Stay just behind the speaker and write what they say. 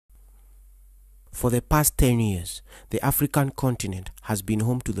For the past 10 years, the African continent has been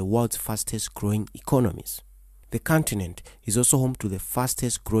home to the world's fastest growing economies. The continent is also home to the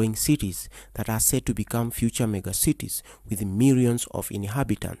fastest growing cities that are set to become future megacities with millions of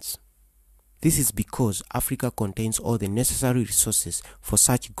inhabitants. This is because Africa contains all the necessary resources for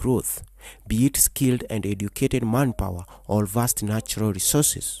such growth, be it skilled and educated manpower or vast natural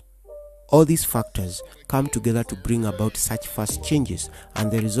resources. All these factors come together to bring about such fast changes,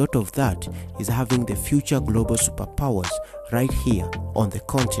 and the result of that is having the future global superpowers right here on the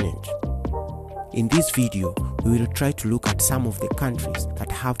continent. In this video, we will try to look at some of the countries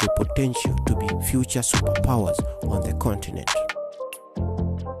that have the potential to be future superpowers on the continent.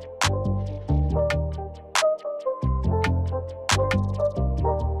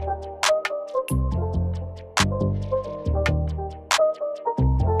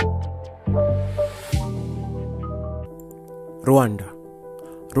 Rwanda.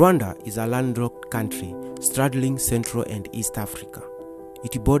 Rwanda is a landlocked country straddling Central and East Africa.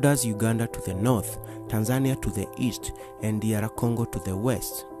 It borders Uganda to the north, Tanzania to the east, and DR Congo to the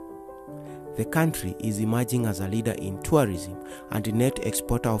west. The country is emerging as a leader in tourism and a net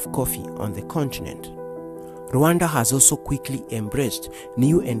exporter of coffee on the continent. Rwanda has also quickly embraced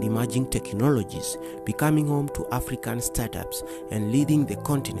new and emerging technologies, becoming home to African startups and leading the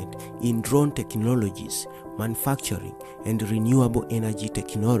continent in drone technologies, manufacturing, and renewable energy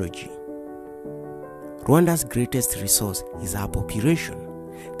technology. Rwanda's greatest resource is our population.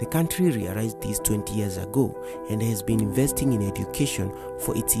 The country realized this 20 years ago and has been investing in education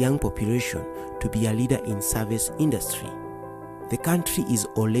for its young population to be a leader in service industry. The country is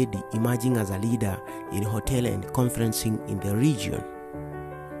already emerging as a leader in hotel and conferencing in the region.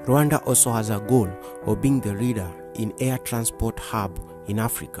 Rwanda also has a goal of being the leader in air transport hub in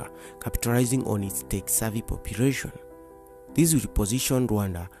Africa, capitalizing on its tech-savvy population. This will position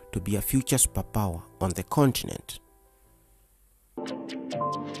Rwanda to be a future superpower on the continent.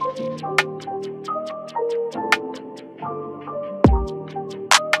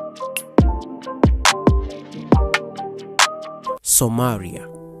 Somalia.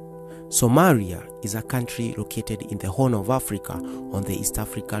 Somalia is a country located in the Horn of Africa on the East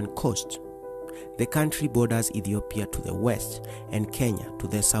African coast. The country borders Ethiopia to the west and Kenya to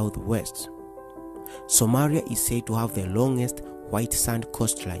the southwest. Somalia is said to have the longest white sand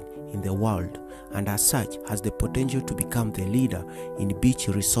coastline in the world, and as such has the potential to become the leader in beach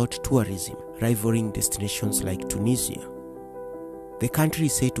resort tourism, rivaling destinations like Tunisia. The country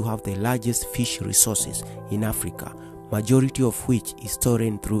is said to have the largest fish resources in Africa, majority of which is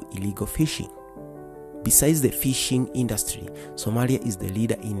stolen through illegal fishing. Besides the fishing industry, Somalia is the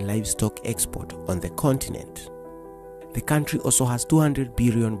leader in livestock export on the continent. The country also has 200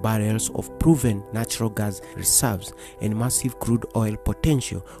 billion barrels of proven natural gas reserves and massive crude oil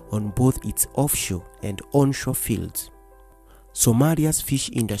potential on both its offshore and onshore fields. Somalia's fish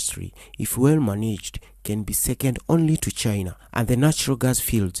industry, if well managed, can be second only to China, and the natural gas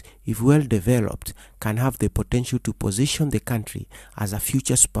fields, if well developed, can have the potential to position the country as a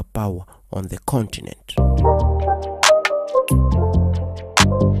future superpower on the continent.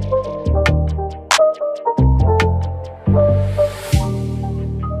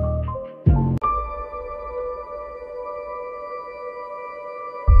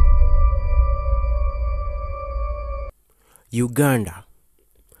 Uganda.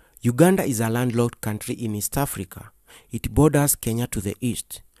 Uganda is a landlocked country in East Africa. It borders Kenya to the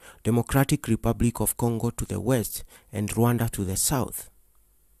east, Democratic Republic of Congo to the west, and Rwanda to the south.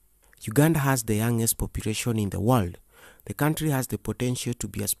 Uganda has the youngest population in the world. The country has the potential to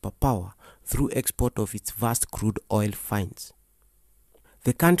be a superpower through export of its vast crude oil finds.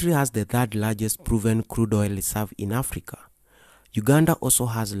 The country has the third largest proven crude oil reserve in Africa. Uganda also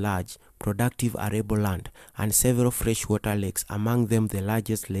has large, productive arable land and several freshwater lakes, among them the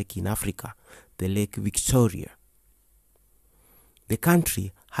largest lake in Africa, the Lake Victoria. The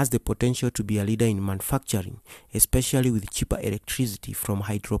country has the potential to be a leader in manufacturing, especially with cheaper electricity from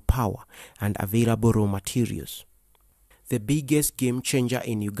hydropower and available raw materials. The biggest game changer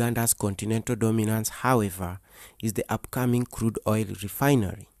in Uganda's continental dominance, however, is the upcoming crude oil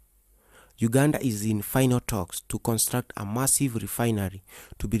refinery. Uganda is in final talks to construct a massive refinery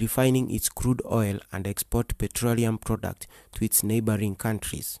to be refining its crude oil and export petroleum products to its neighboring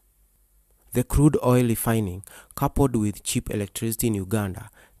countries. The crude oil refining, coupled with cheap electricity in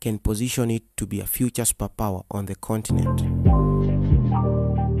Uganda, can position it to be a future superpower on the continent.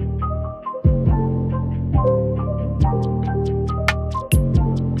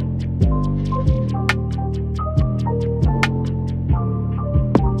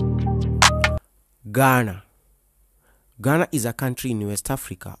 Ghana. Ghana is a country in West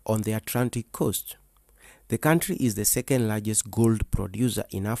Africa on the Atlantic coast. The country is the second largest gold producer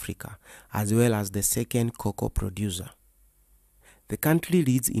in Africa, as well as the second cocoa producer. The country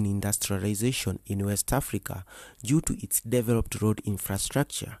leads in industrialization in West Africa due to its developed road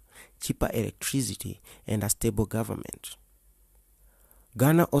infrastructure, cheaper electricity, and a stable government.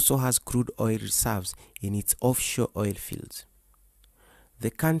 Ghana also has crude oil reserves in its offshore oil fields. The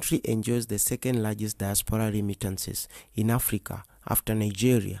country enjoys the second largest diaspora remittances in Africa after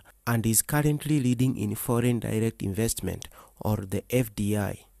Nigeria and is currently leading in foreign direct investment, or the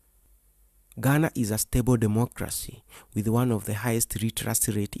FDI. Ghana is a stable democracy with one of the highest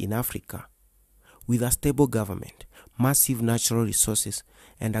literacy rates in Africa. With a stable government, massive natural resources,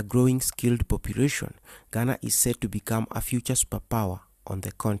 and a growing skilled population, Ghana is set to become a future superpower on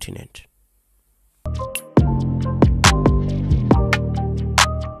the continent.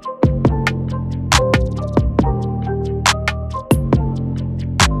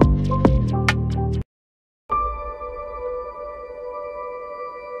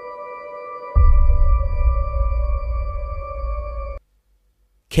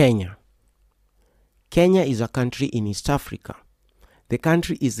 Kenya. Kenya is a country in East Africa. The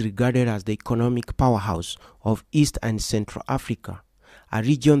country is regarded as the economic powerhouse of East and Central Africa, a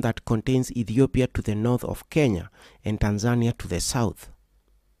region that contains Ethiopia to the north of Kenya and Tanzania to the south.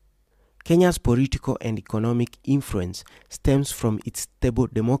 Kenya's political and economic influence stems from its stable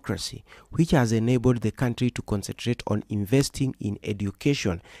democracy, which has enabled the country to concentrate on investing in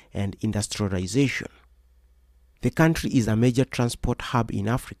education and industrialization. The country is a major transport hub in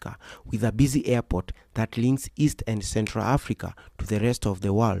Africa, with a busy airport that links East and Central Africa to the rest of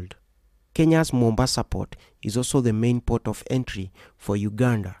the world. Kenya's Mombasa port is also the main port of entry for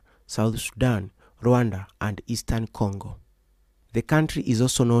Uganda, South Sudan, Rwanda, and Eastern Congo. The country is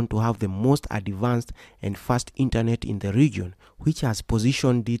also known to have the most advanced and fast internet in the region, which has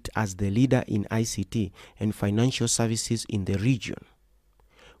positioned it as the leader in ICT and financial services in the region.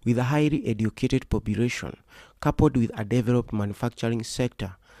 With a highly educated population, coupled with a developed manufacturing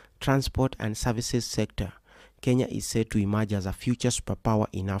sector, transport and services sector, Kenya is set to emerge as a future superpower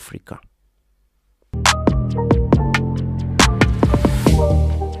in Africa.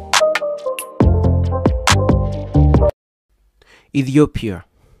 Ethiopia.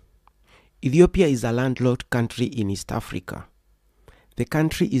 Ethiopia is a landlocked country in East Africa. The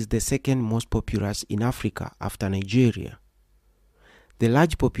country is the second most populous in Africa after Nigeria. The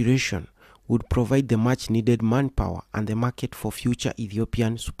large population would provide the much-needed manpower and the market for future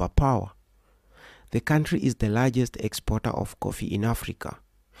Ethiopian superpower. The country is the largest exporter of coffee in Africa.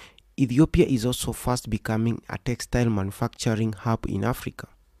 Ethiopia is also fast becoming a textile manufacturing hub in Africa.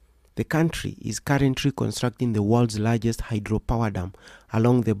 The country is currently constructing the world's largest hydropower dam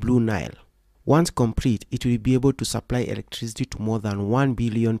along the Blue Nile. Once complete, it will be able to supply electricity to more than 1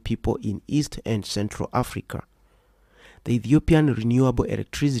 billion people in East and Central Africa. The Ethiopian renewable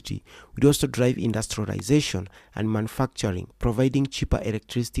electricity would also drive industrialization and manufacturing, providing cheaper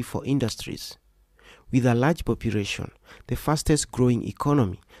electricity for industries. With a large population, the fastest growing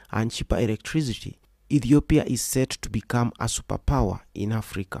economy, and cheaper electricity, Ethiopia is set to become a superpower in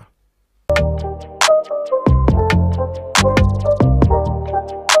Africa.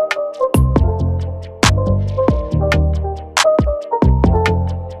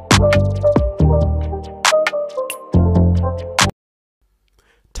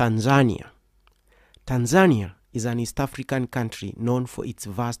 Tanzania. Tanzania is an East African country known for its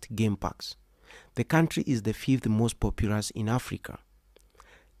vast game parks. The country is the fifth most populous in Africa.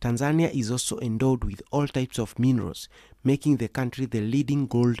 Tanzania is also endowed with all types of minerals, making the country the leading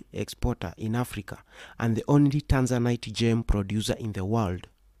gold exporter in Africa and the only Tanzanite gem producer in the world.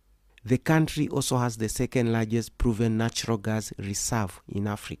 The country also has the second largest proven natural gas reserve in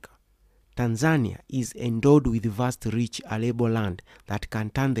Africa. Tanzania is endowed with vast rich arable land that can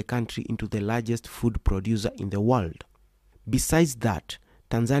turn the country into the largest food producer in the world. Besides that,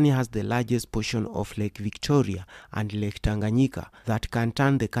 Tanzania has the largest portion of Lake Victoria and Lake Tanganyika that can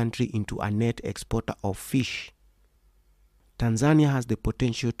turn the country into a net exporter of fish. Tanzania has the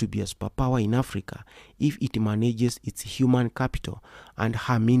potential to be a superpower in Africa if it manages its human capital and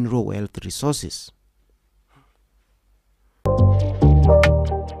her mineral wealth resources.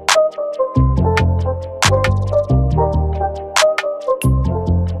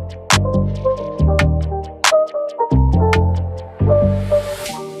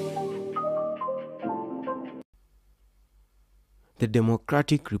 The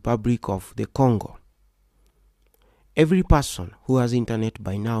Democratic Republic of the Congo. Every person who has internet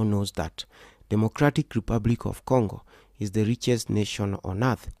by now knows that Democratic Republic of Congo is the richest nation on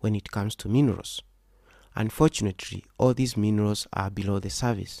earth when it comes to minerals. Unfortunately, all these minerals are below the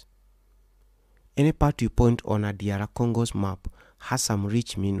surface. Any part you point on a DR Congo's map has some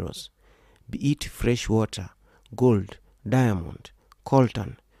rich minerals, be it fresh water, gold, diamond,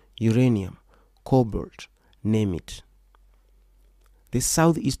 coltan, uranium, cobalt, name it. The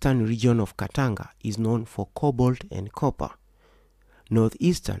southeastern region of Katanga is known for cobalt and copper.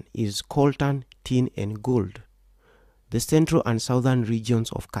 Northeastern is coltan, tin and gold. The central and southern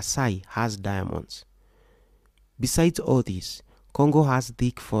regions of Kasai has diamonds. Besides all this, Congo has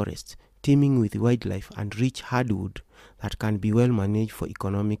thick forests, teeming with wildlife and rich hardwood that can be well managed for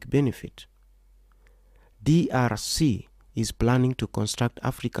economic benefit. DRC is planning to construct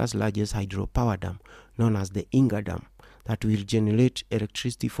Africa's largest hydropower dam, known as the Inga Dam, that will generate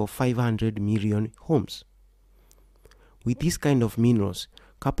electricity for 500 million homes. With this kind of minerals,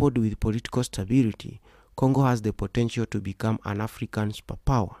 coupled with political stability, Congo has the potential to become an African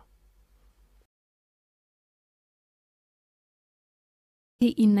superpower.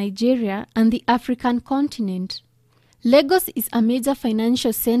 In Nigeria and the African continent. Lagos is a major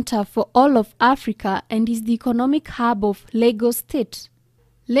financial center for all of Africa and is the economic hub of Lagos State.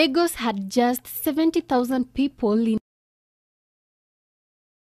 Lagos had just 70,000 people in